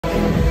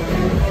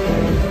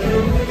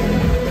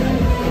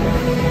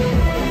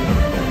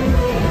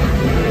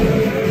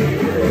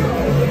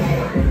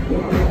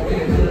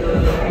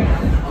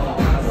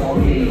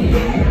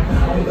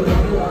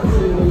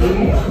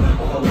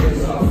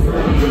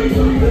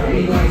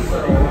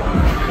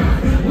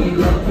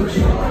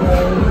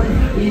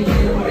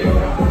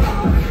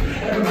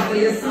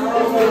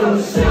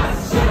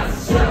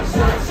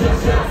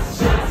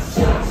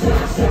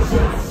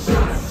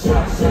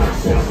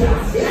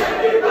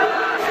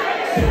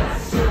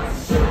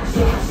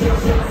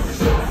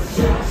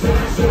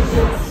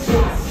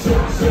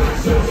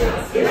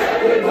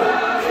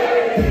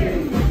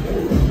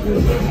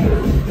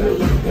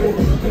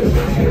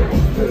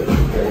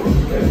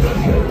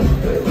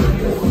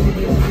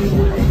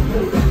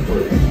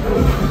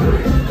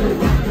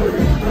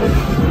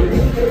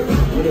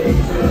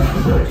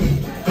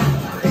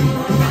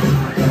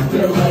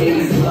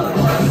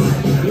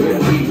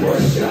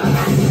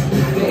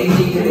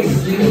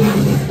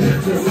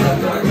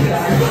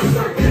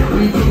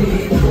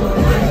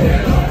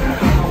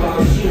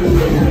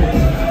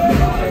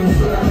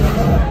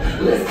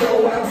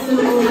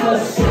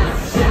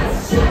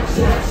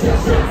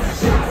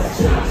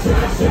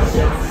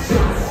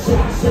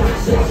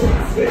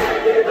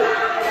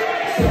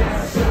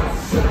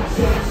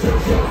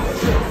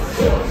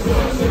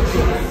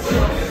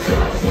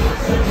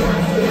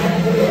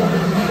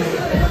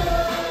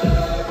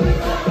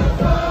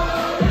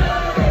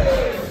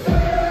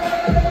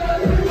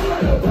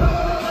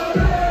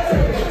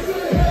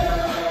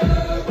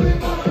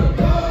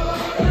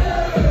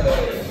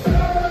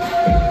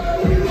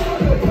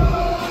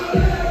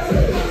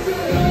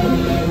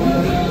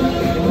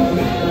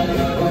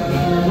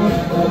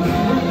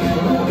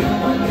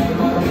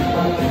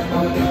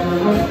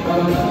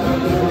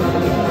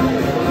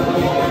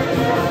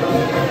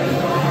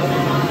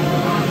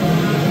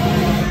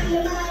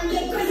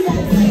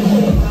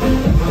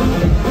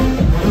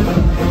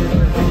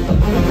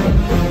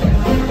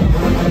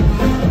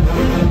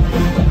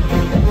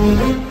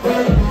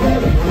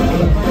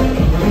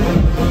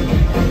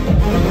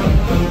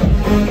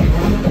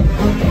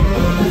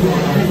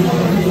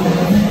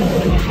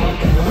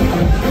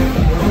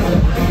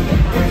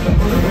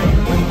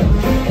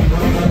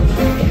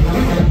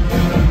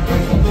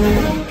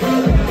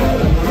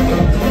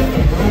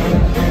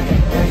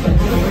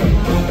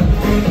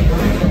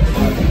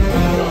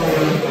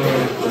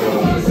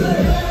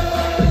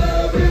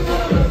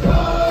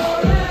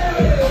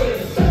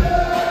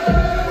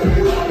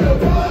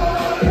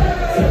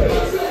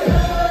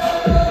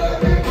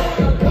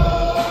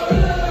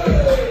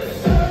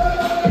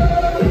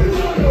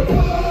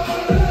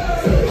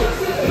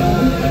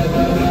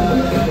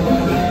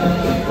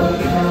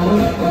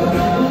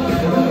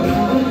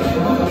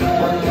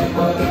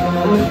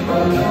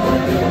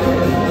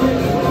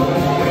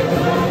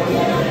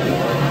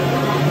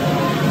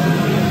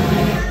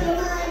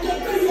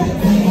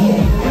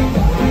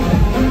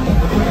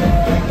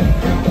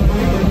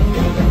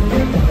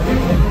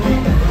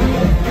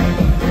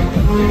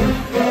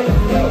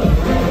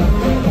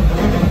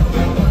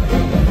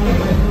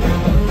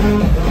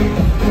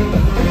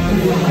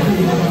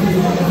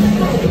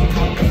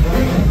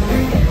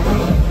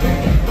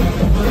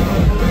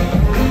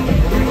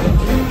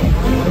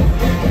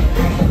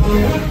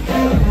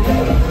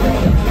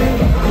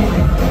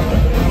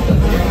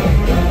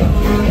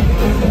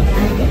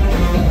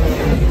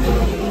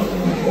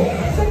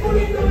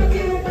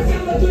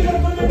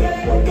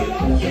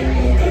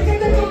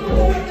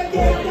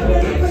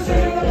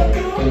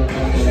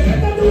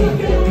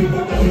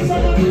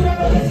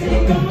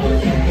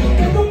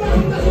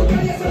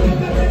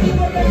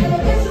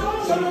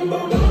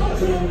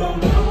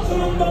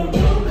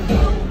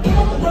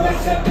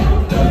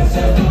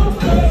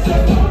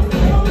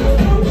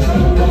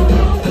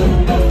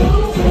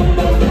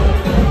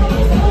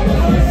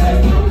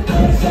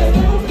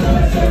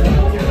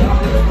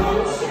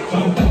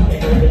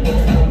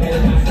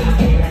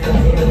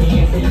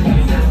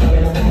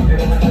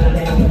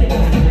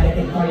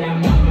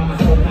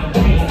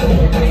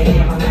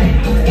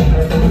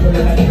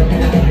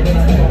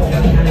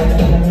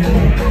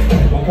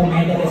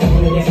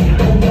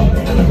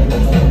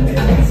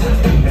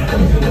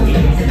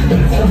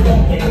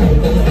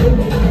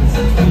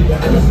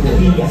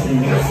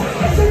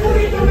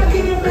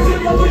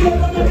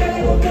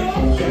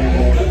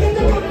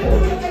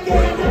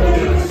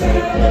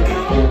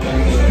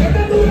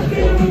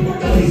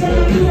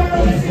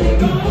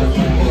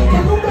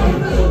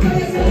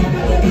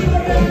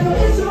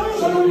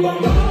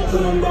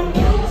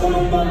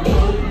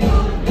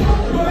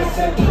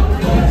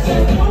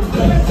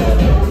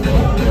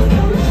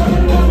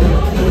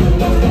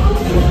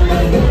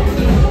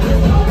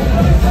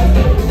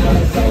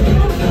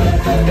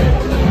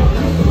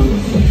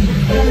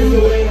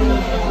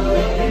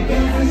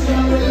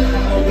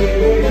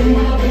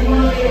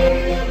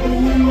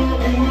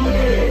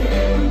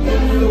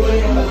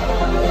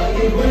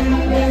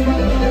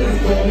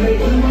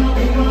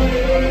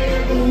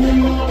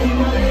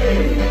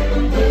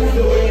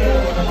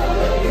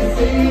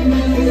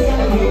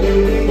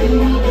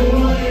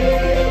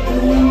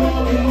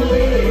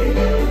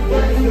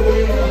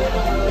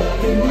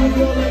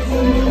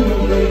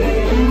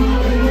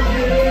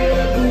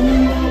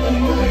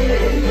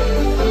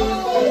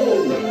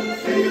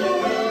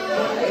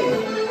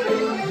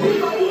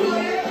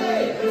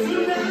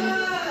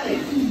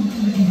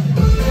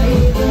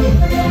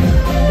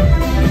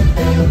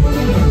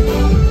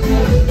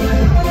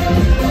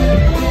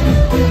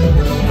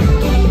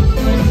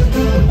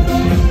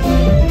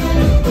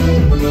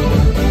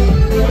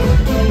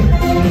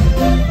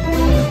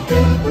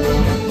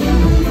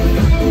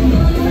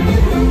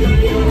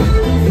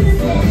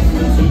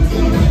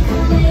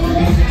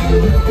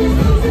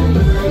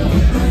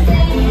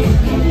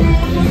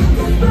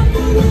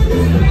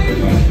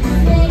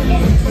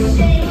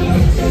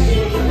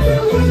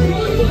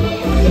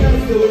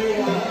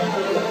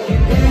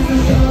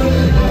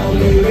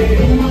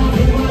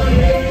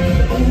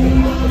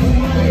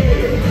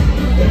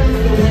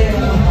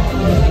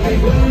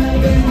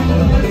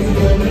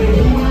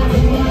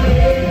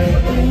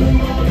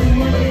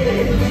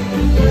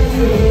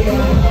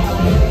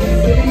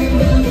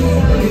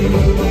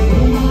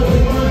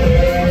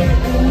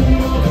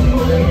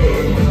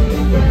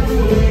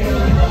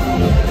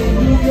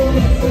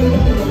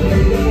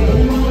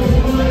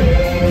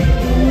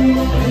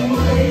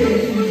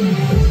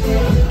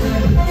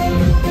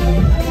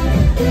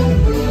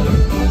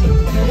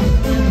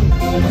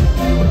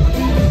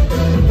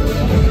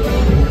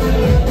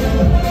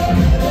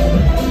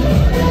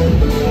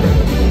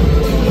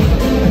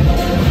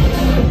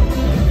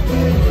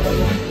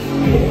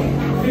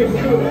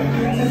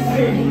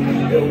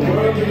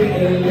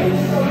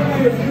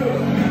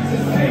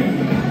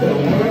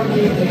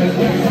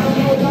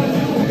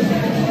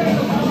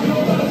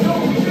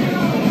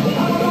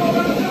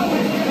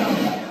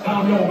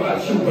know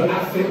about you, but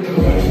I feel good.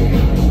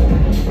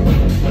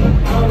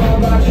 I don't know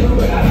about you,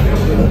 but I feel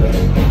good.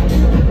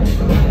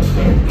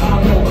 I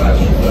don't know about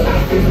you, but I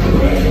feel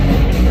good.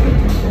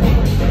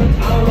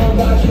 I don't know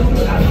about you,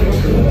 but I feel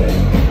good.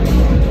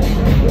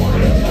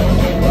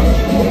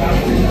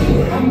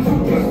 I'm 2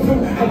 +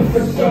 2, I'm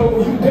for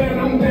sure. You down,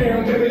 I'm down,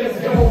 baby, let's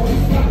go.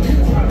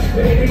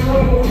 They ain't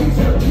roll, you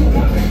took you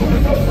got me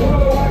so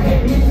slow. I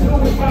can't meet you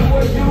if I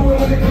was you. And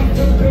when it comes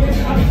to this,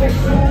 I take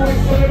two. And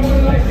so they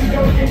wouldn't like you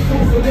don't get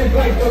two. So this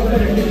life don't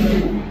let it get you.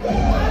 I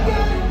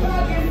got a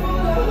pocket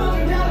full of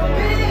 $100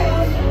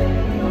 bills.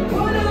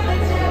 Put on a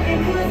jacket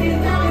 'cause these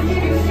diamonds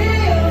give you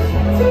chills.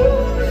 2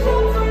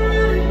 shots are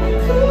running,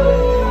 2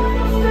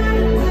 I'm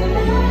starting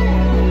tonight.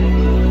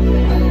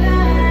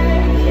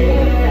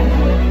 Yeah.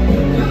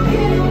 Look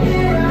in the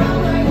mirror, I'm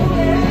like, who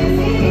the hell is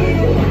he?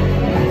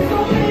 So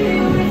many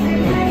ways to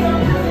play,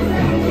 I'm just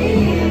like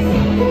keys.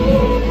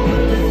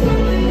 There's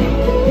something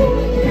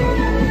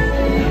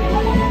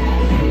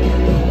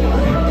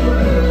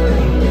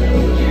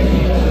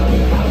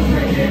I'm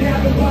drinking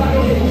out the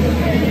bottle,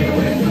 hanging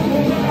with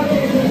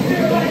supermodels,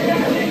 feel like I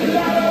hit the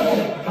lotto.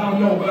 I don't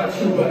know about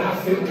you, but I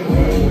feel good.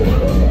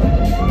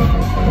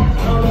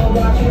 I don't know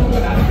about you,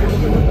 but I feel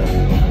good.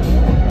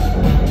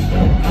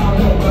 I don't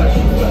know about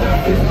you, but I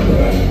feel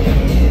good.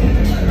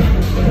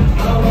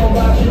 I don't know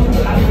about you,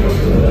 but I feel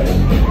good.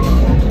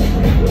 I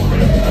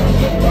don't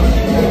know about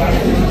you, but I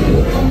feel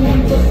good. I'm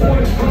 1 +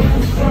 1, I'm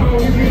too strong.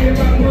 You get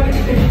my money,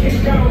 then get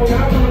gone.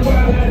 I wanna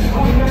wild out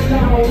all night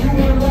long. You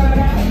wanna ride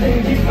out, then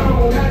get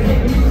on. I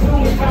hit me too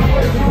if I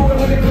was you. And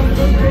when it comes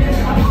to this,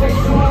 I take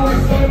two.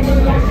 And so in my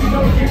life, you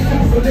don't get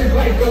two. So this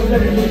life don't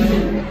let it get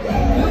you.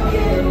 Look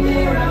in the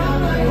mirror, I'm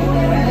like, who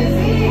the hell is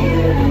he?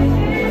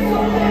 So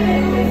many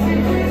ways to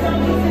play, I'm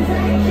losing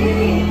track of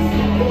keys.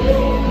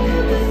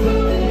 There's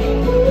something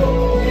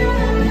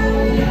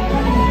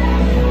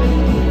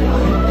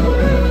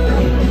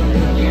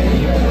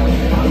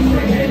I'm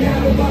drinking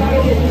out the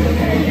bottle,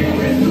 hanging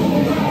with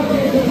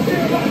supermodels,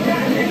 feel like I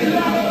hit the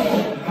lotto.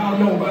 I don't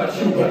know about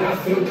you, but I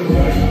feel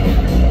good.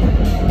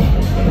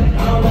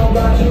 I don't know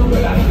about you,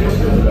 but I feel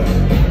good.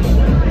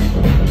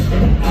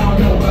 I don't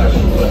know about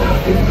you, but I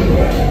feel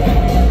good.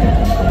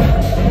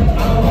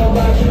 I don't know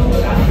about you,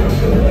 but I feel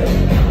good.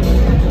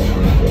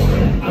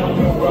 I don't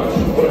know about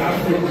you, but I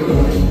feel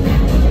good.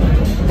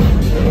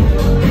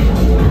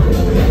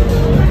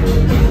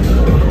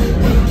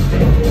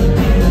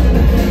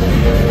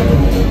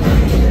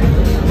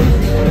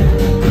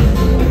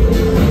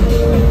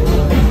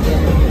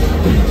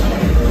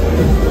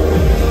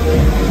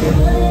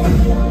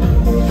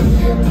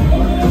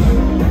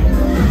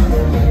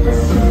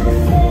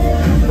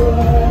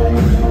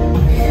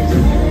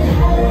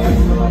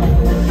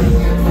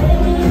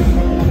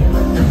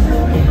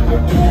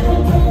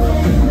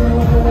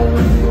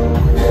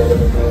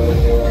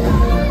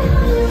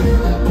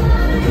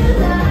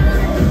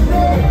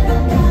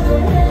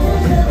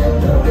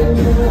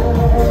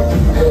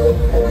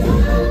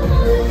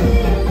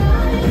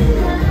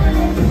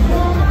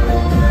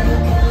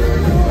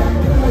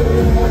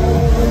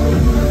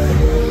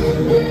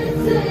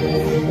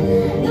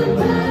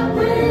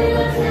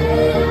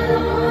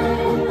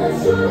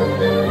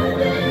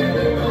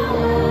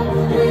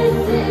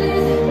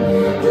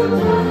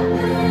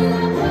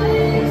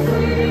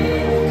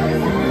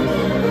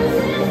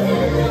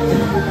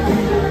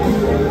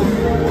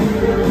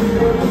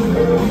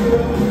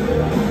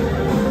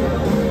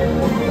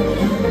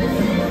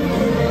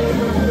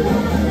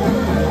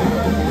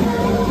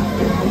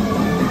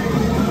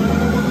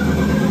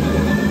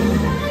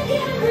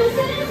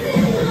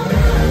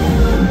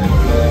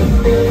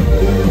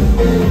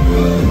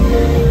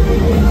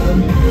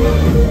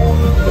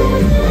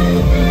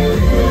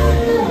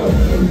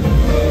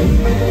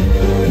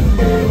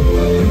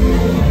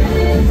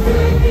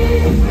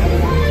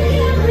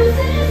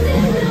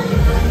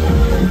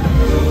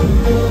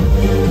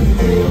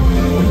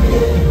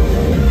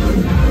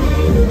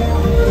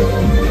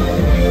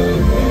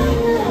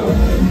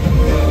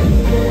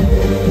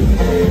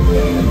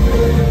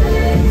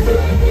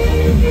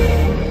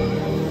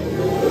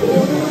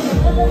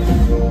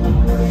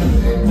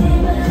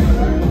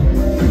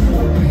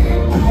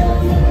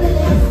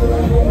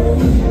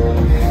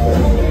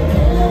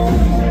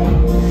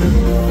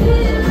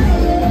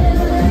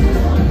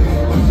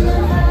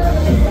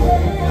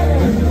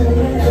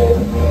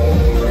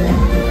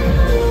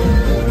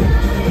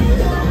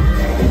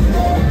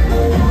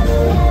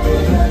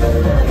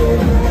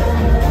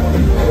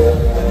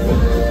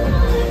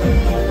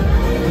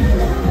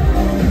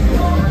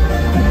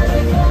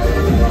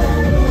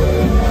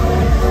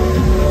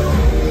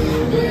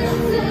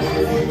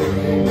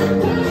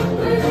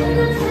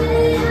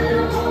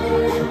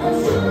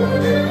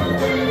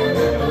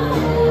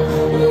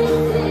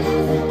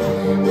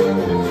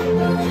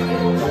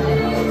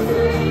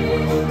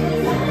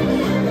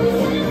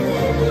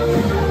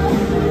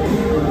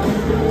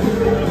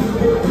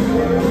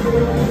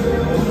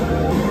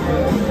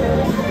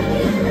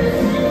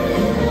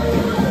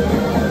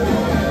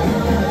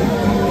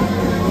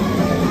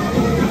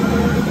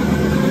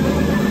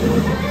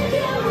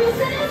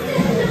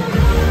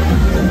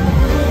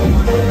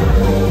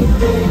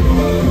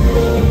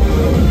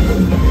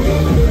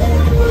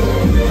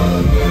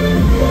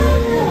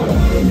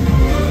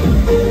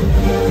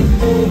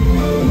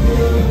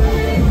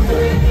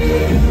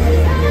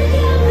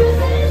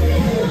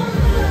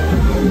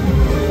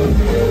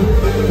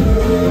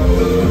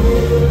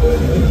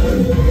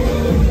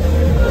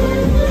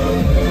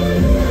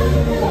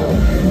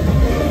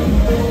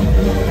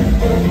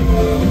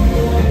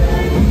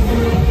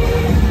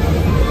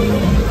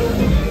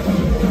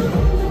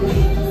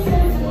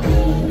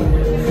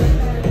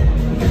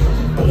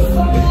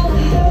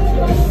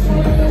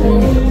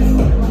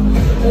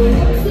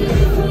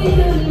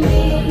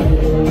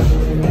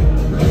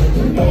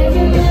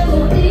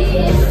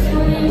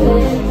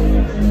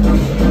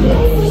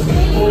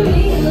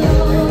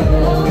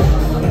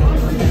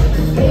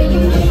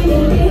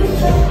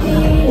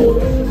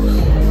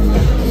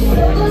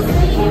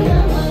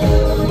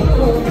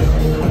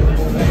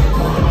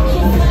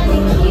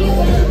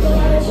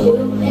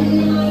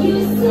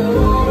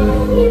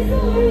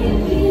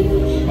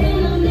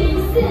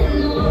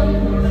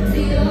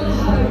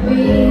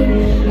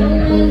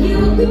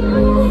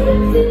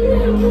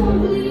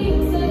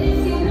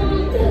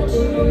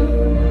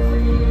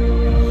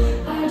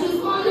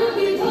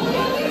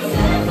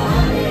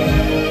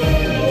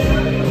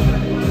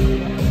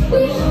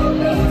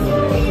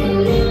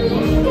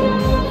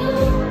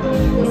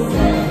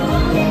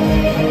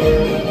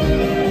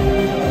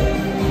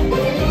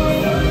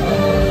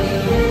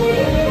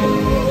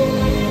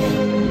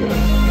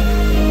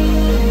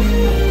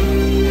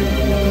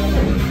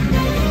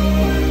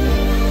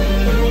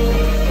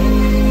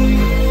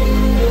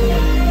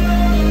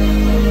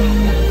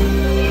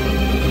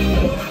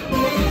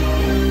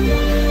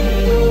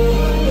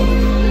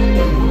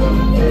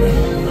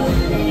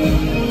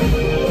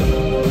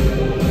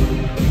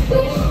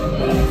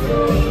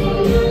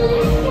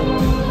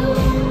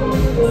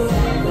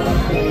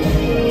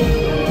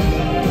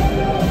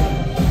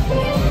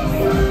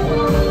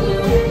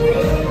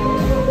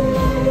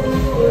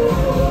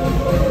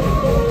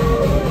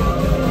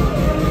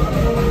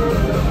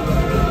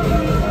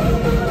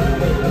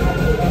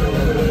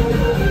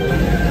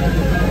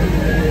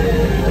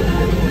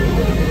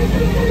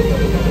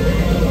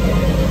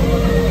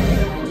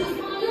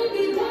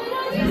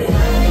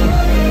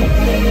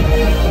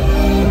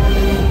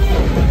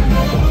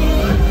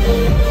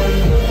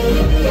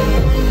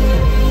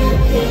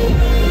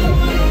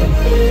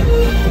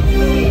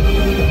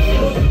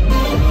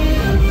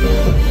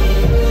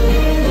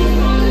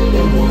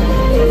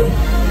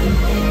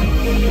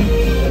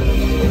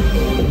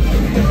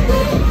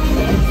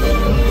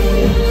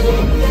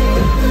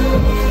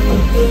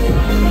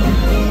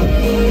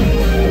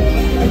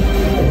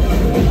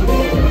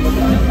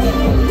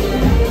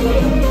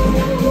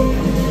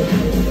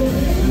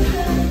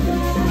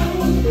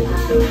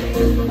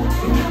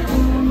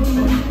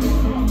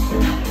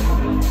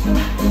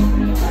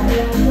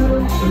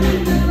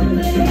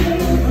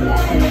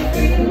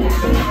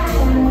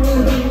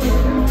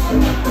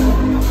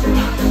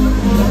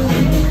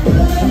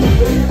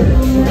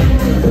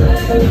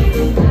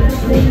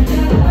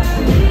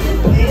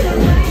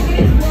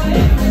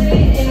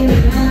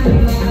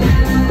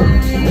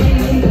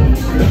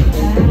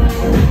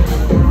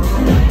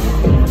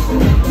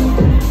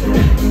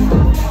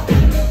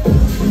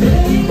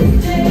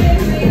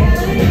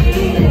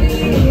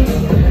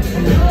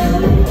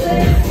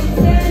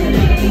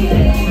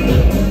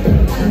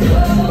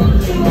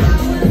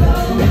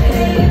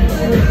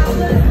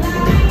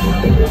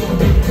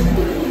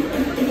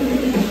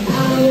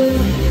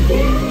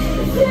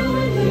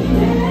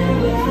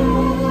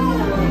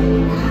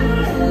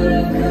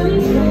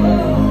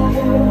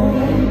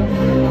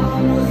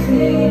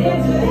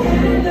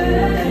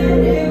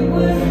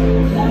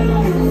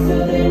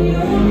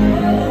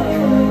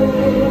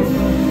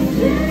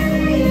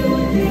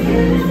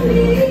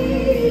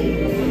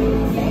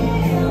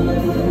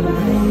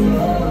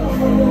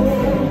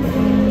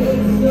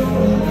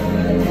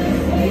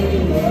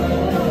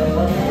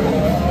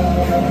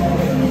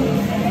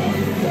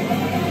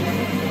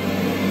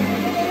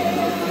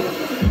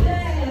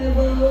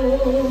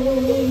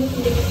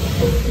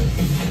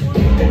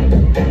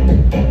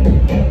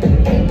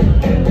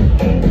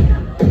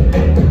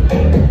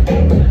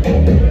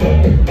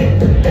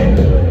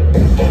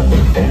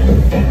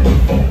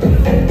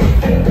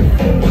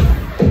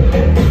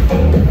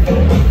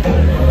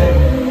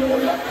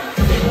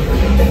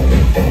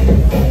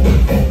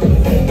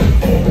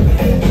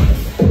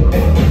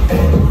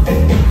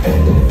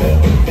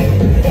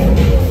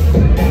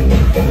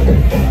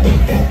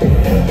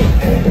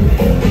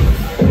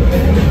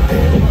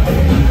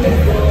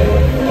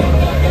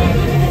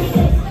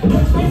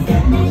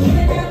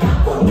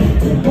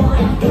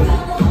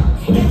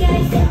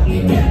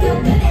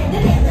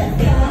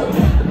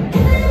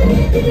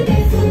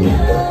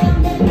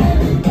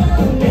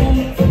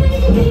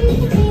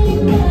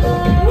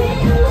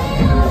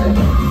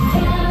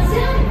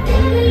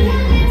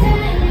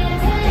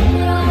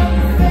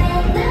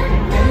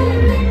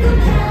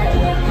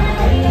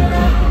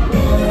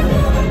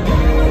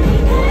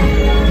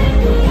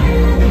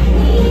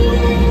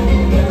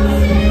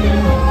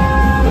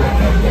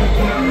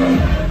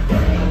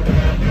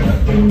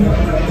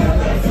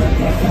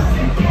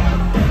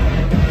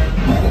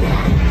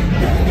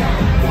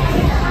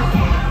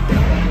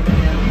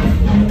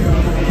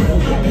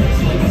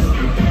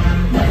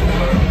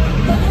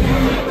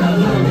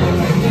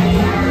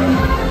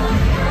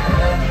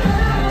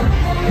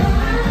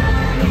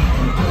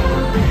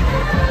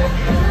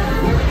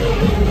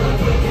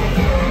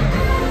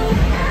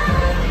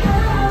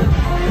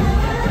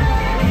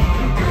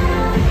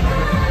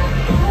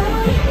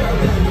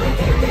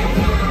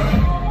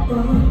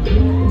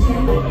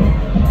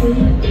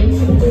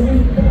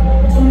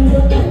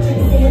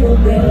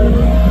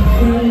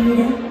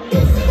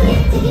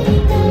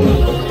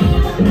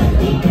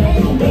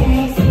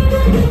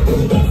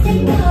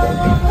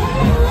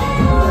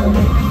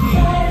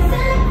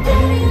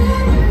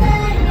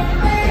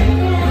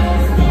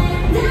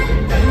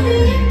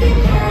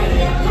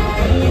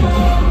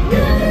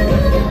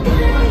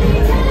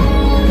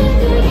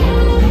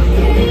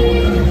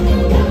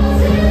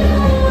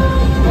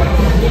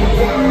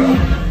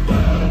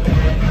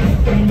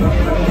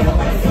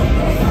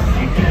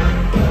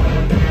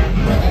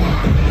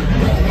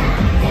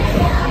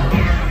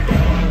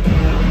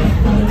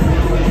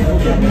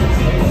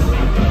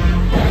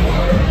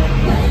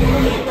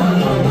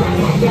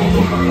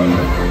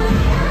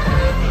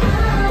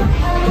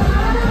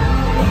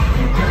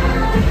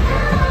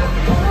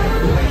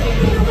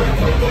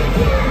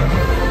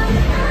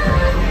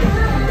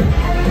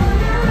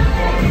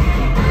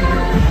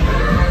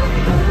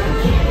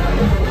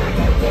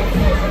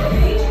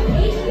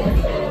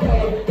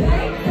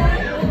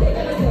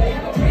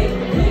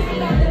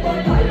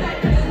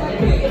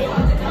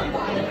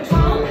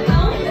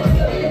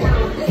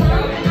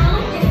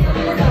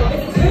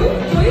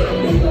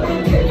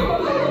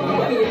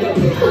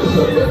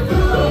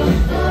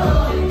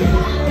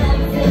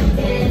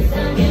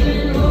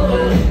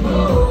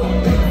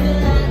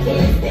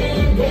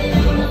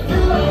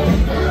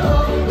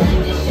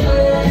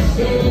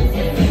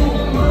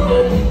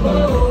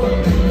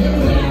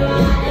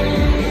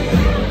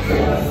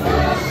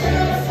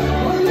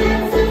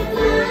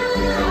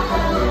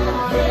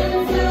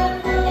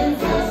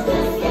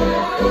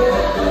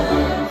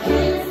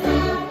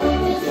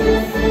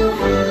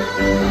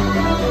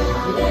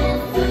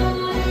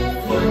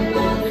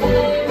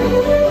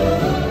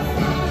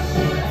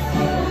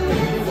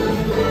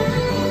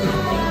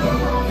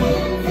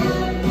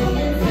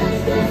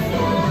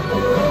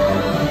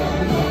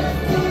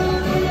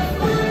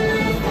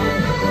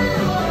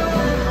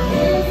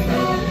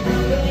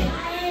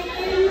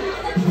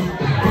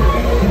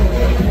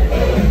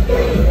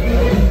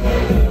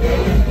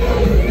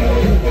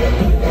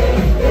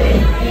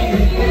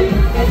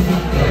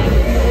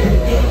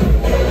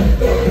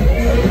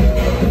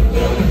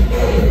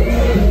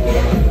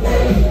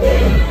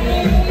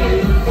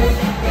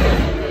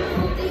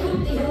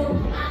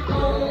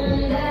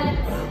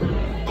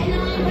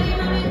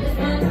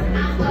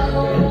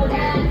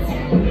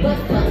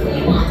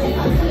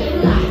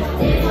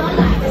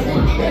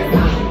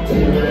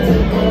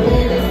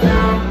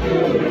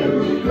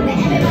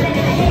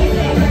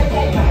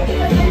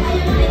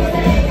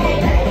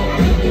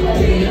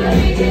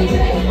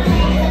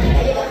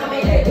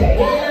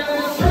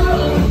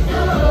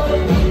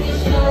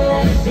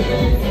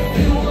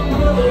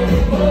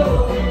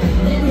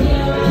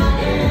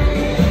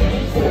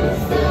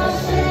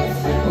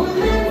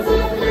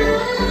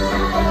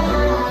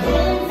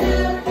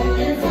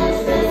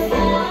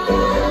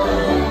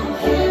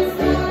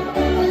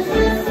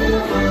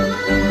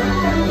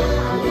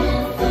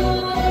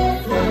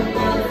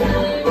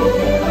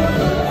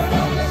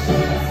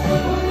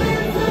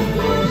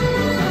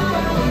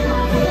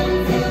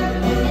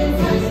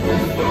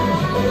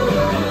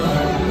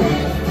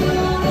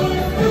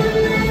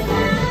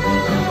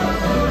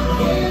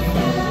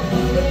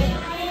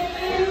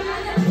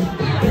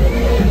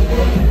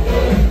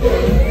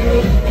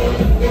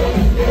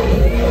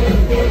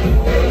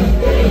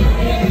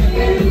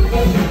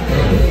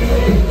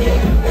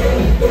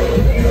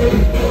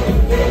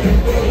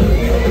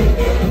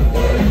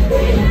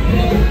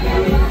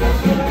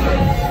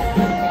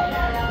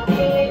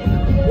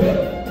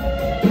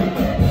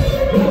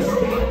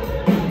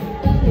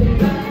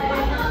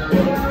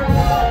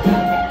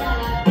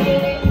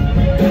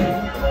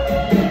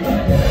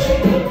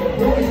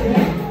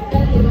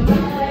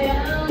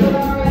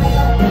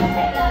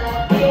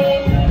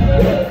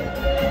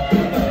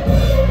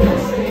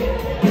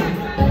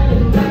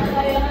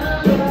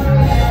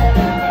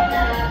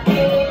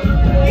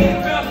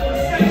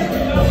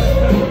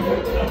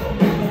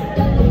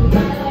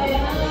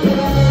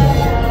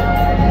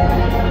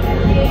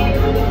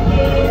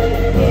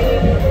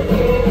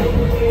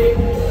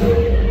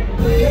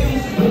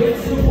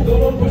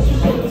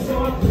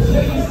 Position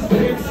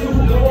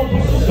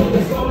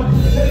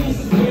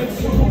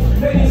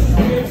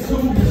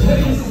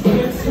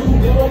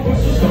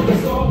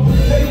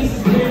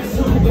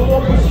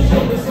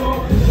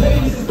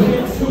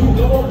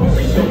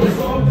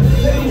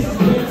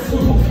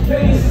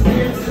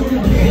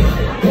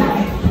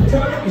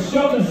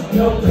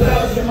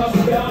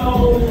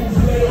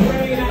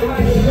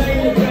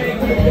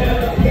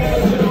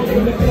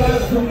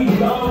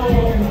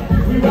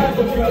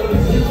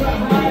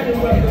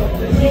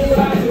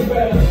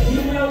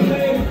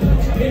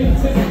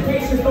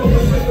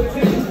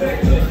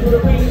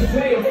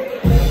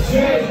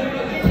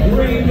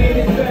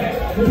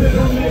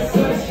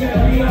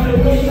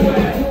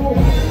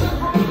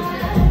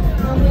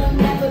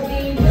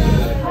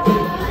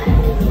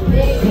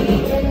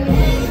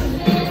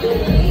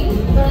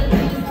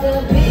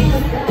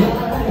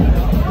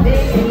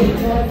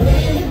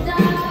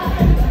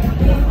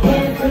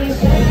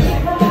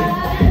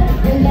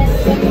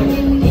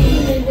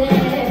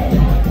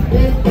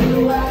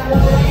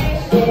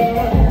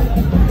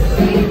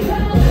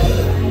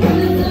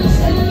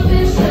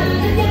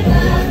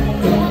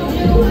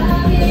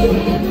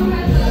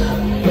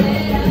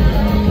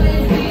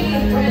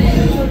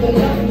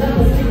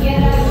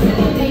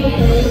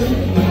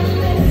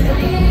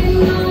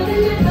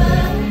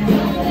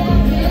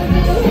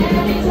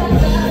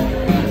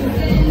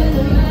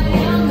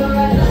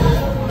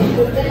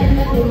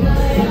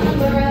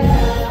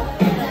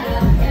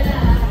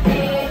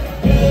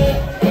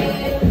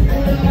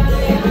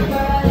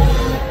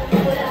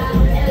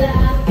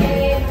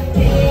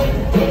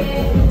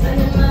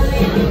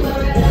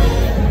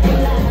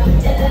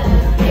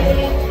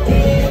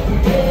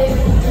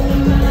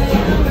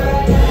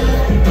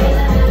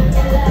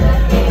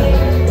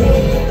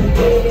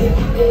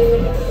I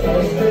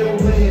still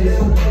win.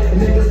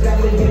 Niggas got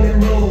me in that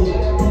mood.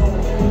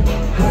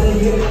 How they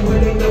hit it when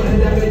they know they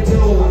never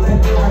do.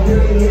 I hear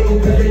they hit it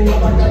cause they know I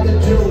got the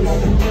juice.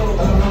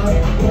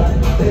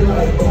 They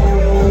like, oh,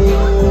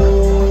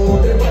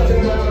 they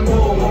watching how I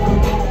move.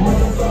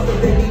 Motherfuckers,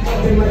 they be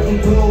acting like we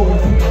do.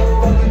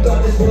 Fuck you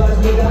thought this was,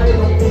 nigga, I ain't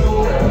no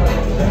fool.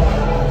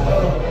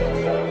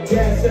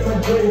 Gas in my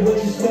dream, what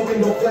you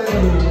smoking, don't flatter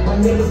me. My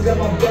niggas got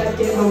my back,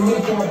 ain't no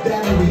need for a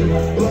battery.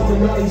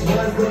 Blowing all these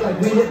runs, look like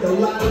we hit the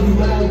lottery.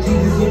 Wow,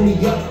 Jesus hit me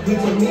up, he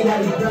told me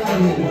that he proud of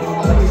me.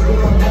 Always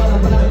feel I'm down,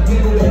 I'm out of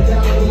people that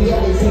doubt me.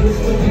 Always hit the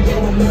stupid, get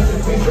my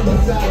masterpiece to my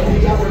side.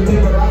 Hey, I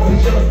remember I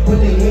was young when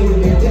they hated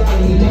me down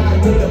me. Now I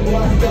know the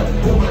boss up,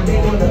 put my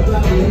name on the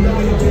body. And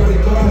I'm in every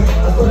class,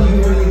 I saw you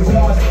really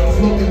exhaust.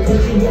 Smoking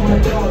cushion with my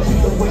dogs,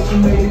 the way she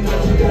made it,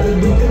 she got it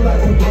looking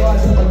like a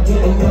boss. I'm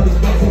getting all these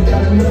bucks and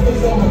got enough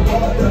is on my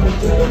part. I'm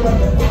dripping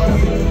like a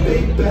boss.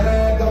 Big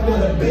bag, I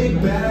want a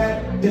big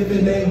bag. If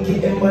it ain't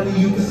getting money,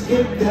 you can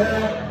skip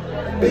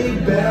that.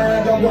 Big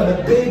bag, I want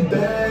a big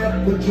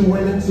bag. Put you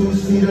in a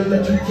two-seater,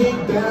 let you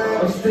kick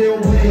back. I'm still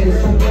winning,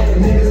 so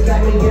niggas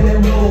got me in that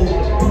mood.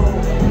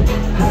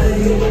 How they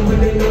hit it when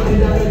they know they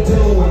never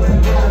do.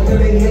 How can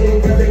they hit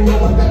it cause they know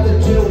I got the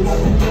juice.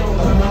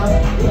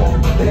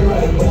 They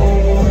like, oh,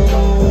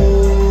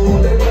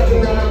 they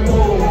watching how I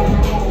move.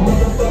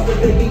 Motherfuckers,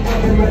 they be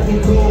acting like we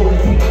cool.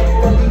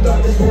 Fuck you thought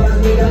this was,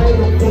 nigga, I ain't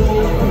no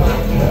fool.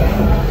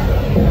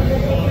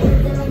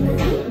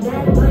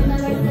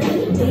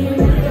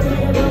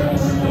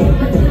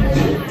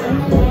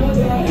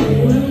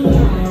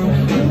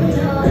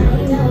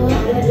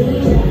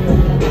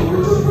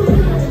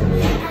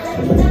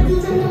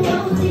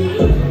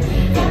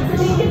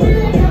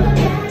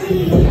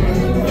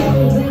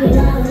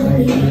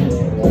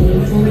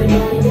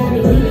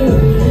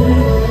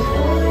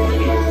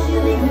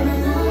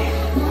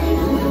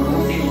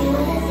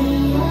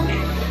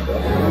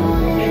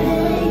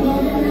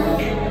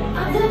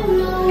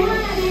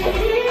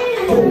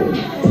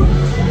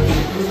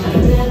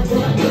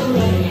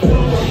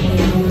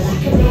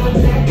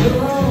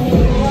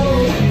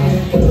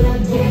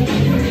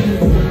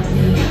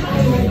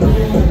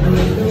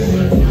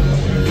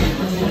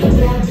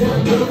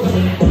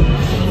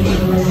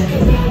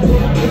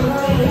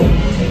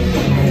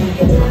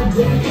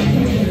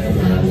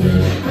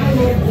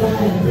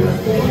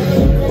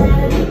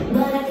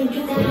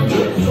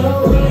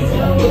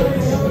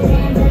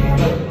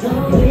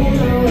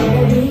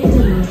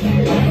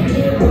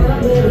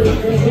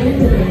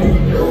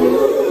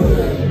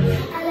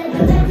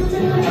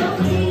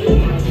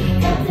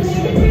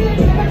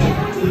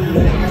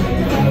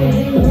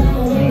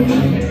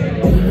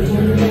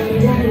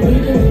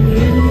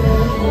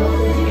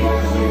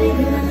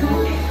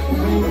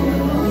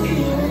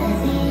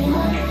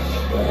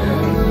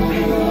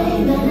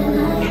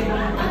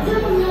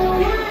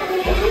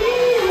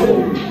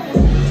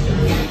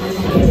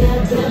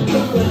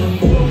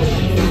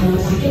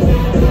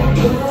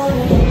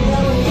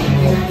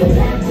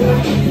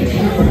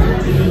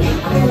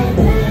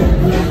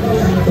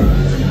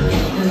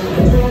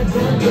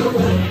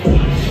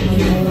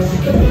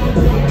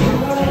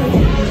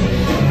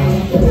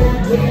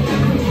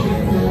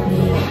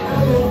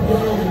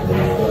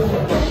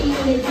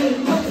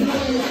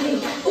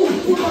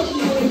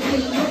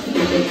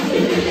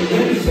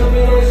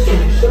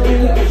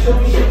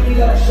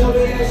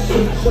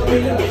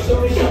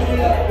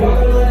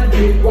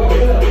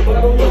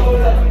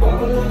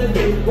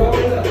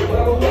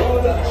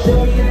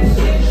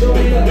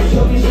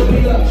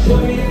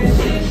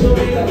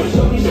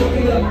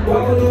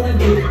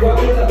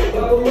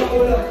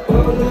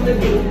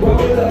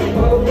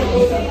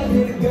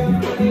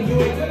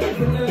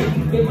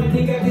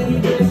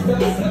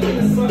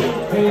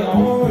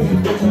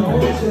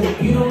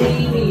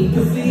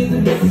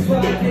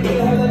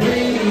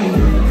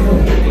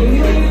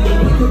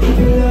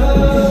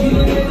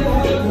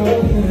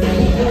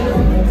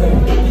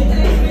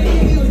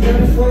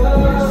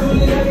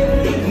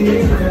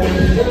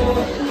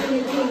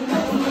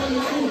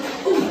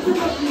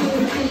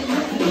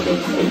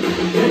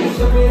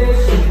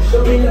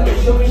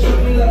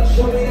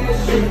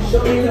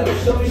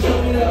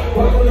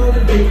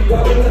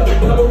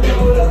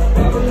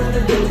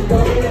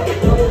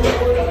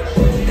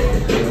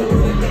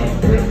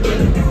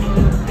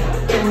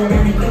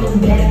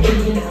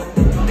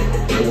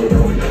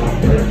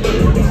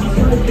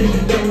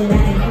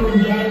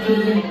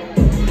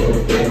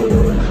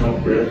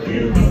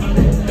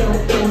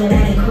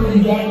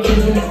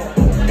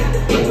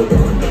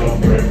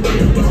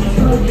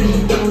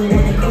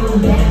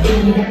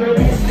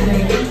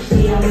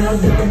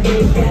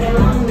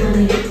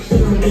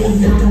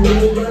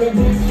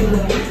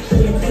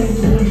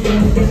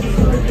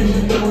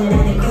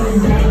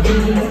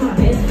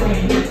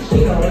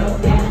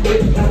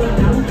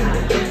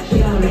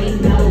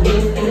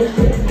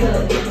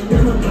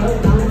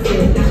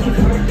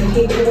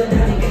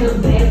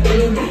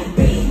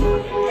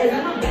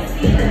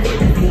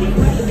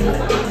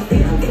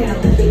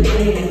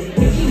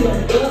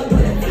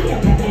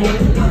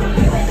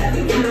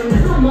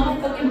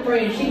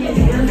 friend. She gets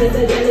down to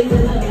the belly to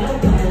the bell.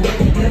 Now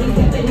we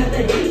stepping out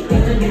the deep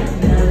in the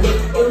mountains.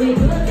 Only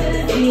good to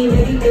the team,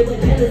 maybe feel the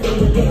jealousy.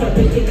 If a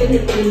bitch is in the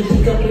team, she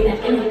gon' be the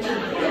energy.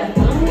 The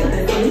phone with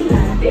a team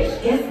like bitch,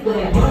 guess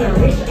what? All the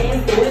rich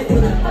ass boys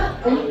wanna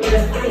fuck on the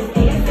ice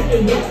ass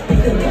and yes,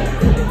 it's a look.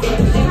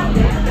 She gon'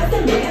 pass up the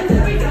man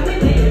every time we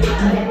win.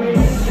 Never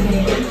left me.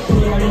 She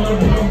a little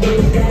bad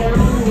bitch that I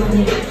don't want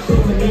it. She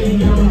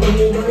believe on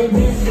me, wanna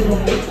dance to her.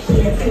 She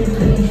a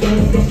 2-3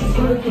 drinks, but she's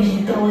working. She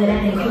throw it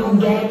out and come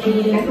back in.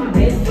 That's my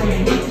best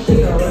friend. She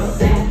a real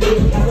fat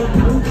bitch, got her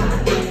own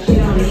pocket. She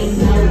don't need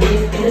no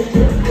whip in a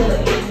strip club.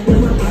 With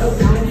my bro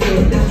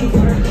concept, now she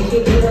working. She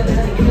do it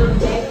out and come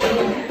back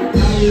in.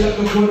 Dale a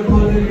tu cuerpo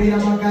alegría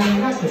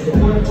Macarena, que tu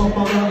cuerpo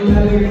para darle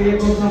alegría y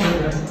cosas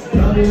buenas.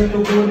 Dale a tu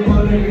cuerpo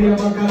alegría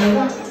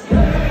Macarena.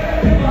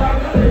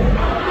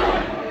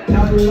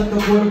 Dale a tu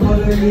cuerpo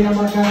alegría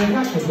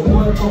Macarena, que tu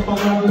cuerpo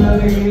para darle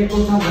alegría y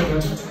cosas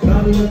buenas.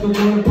 Dale a tu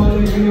cuerpo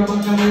alegría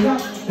Macarena.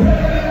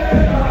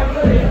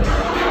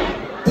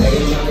 Hey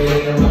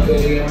Macarena,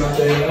 Macarena,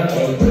 Macarena,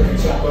 hey, put the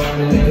chopper on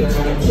the nigga,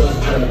 turn him to a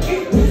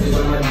sprinter. Bitches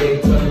on my dick,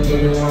 tell him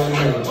give me 1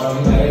 minute.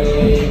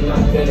 Hey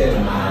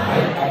Macarena,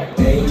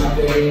 hey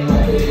Macarena,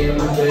 Macarena,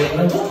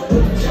 Macarena,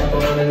 put the chopper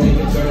on the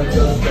nigga, turn him to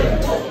a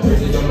sprinter.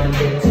 Bitches on my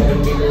dick, tell him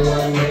give me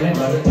 1 minute.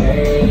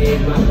 Hey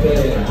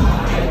Macarena,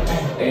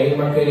 hey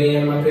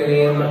Macarena,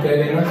 Macarena,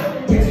 Macarena,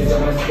 bitches on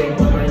my stick,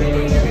 put my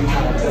name in every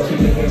top. So she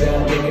looking down,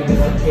 thinking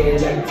this a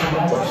kid like top.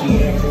 While she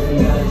acting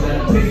down, not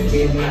a bitch,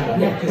 kid, not a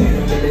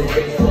Macarena, with this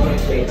bitch for my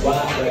face. Why?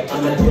 Like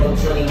I'm a throw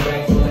 20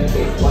 racks on my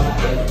face. Why?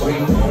 Like 3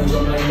 phones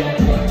on my neck,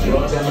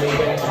 draw down my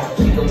back.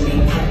 She gon' be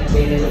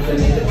cleaning up the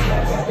nigga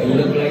top. They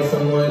look like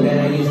someone that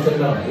I used to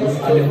know.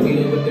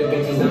 Undefeated with the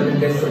bitches, I'm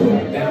invincible.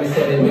 That means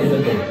said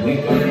invisible.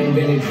 Nigga, I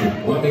invented you.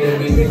 Want me to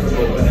be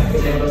miserable, but I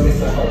can never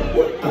miss a hoe.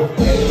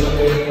 Hey,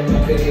 Macarena,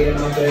 Macarena,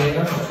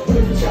 Macarena,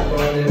 put the chopper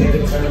on the nigga,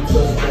 turn him to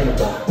a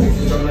sprinter.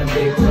 Bitches on my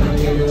dick, tell him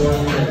give me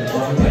 1 minute.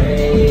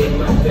 Hey,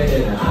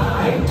 Macarena,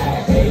 hey,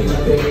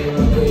 Macarena,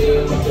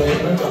 Macarena,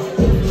 Macarena,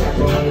 put the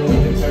chopper on the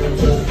nigga, turn him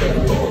to a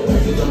sprinter.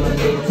 Bitches on my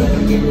dick, tell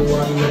him give me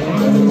 1 minute.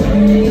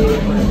 Hey,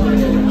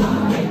 Macarena.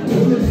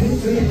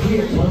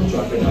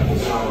 Drop it like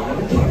it's hot,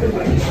 drop it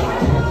like it's hot,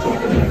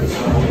 drop it like it's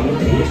hot.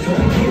 It's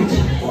trying to get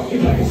you. Walk it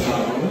like it's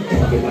hot,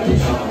 walk it like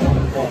it's hot,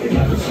 walk it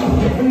like it's hot.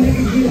 If a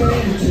nigga get an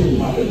attitude,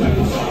 pop it like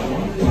it's hot,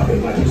 pop it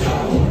like it's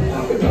hot,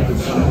 pop it like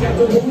it's hot. Got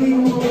the rolling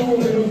on,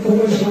 let them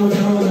pour it on, and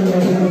I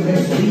got the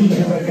best beat,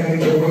 cause I gotta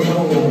go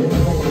home.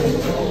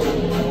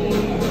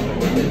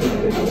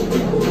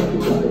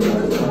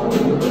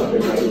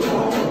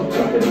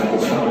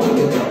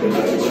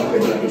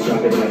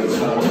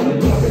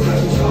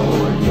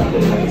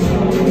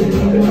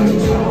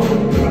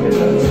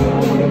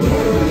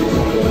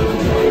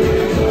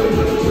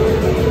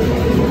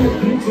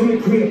 We'll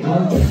be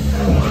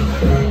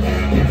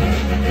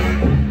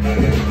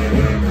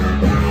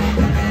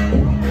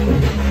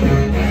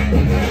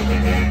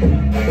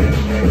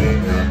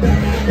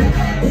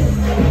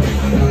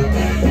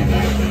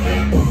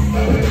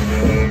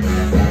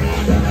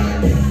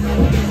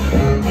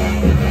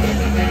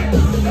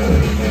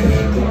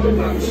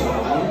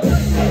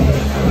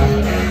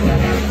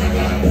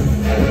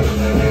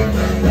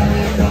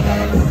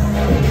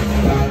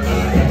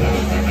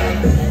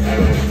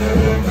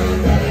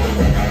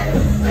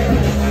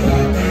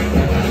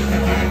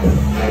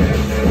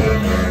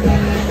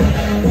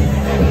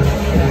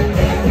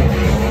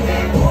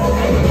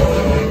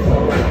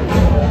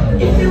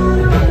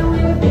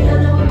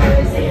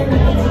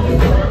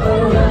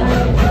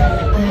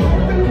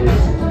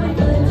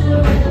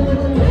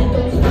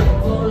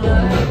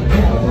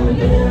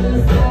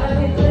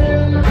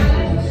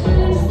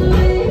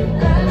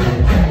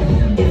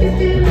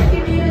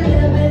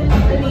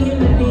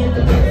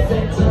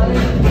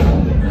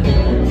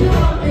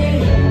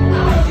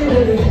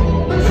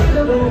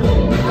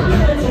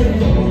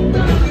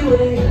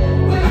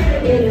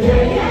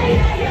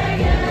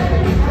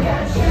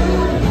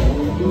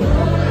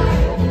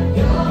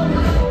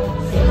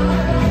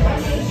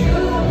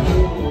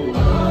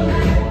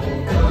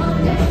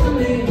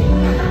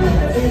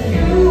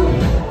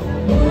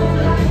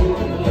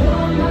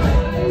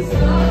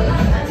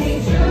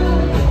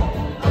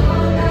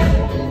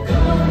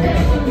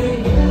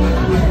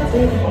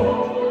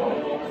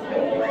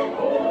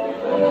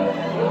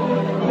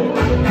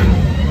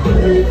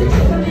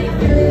right back.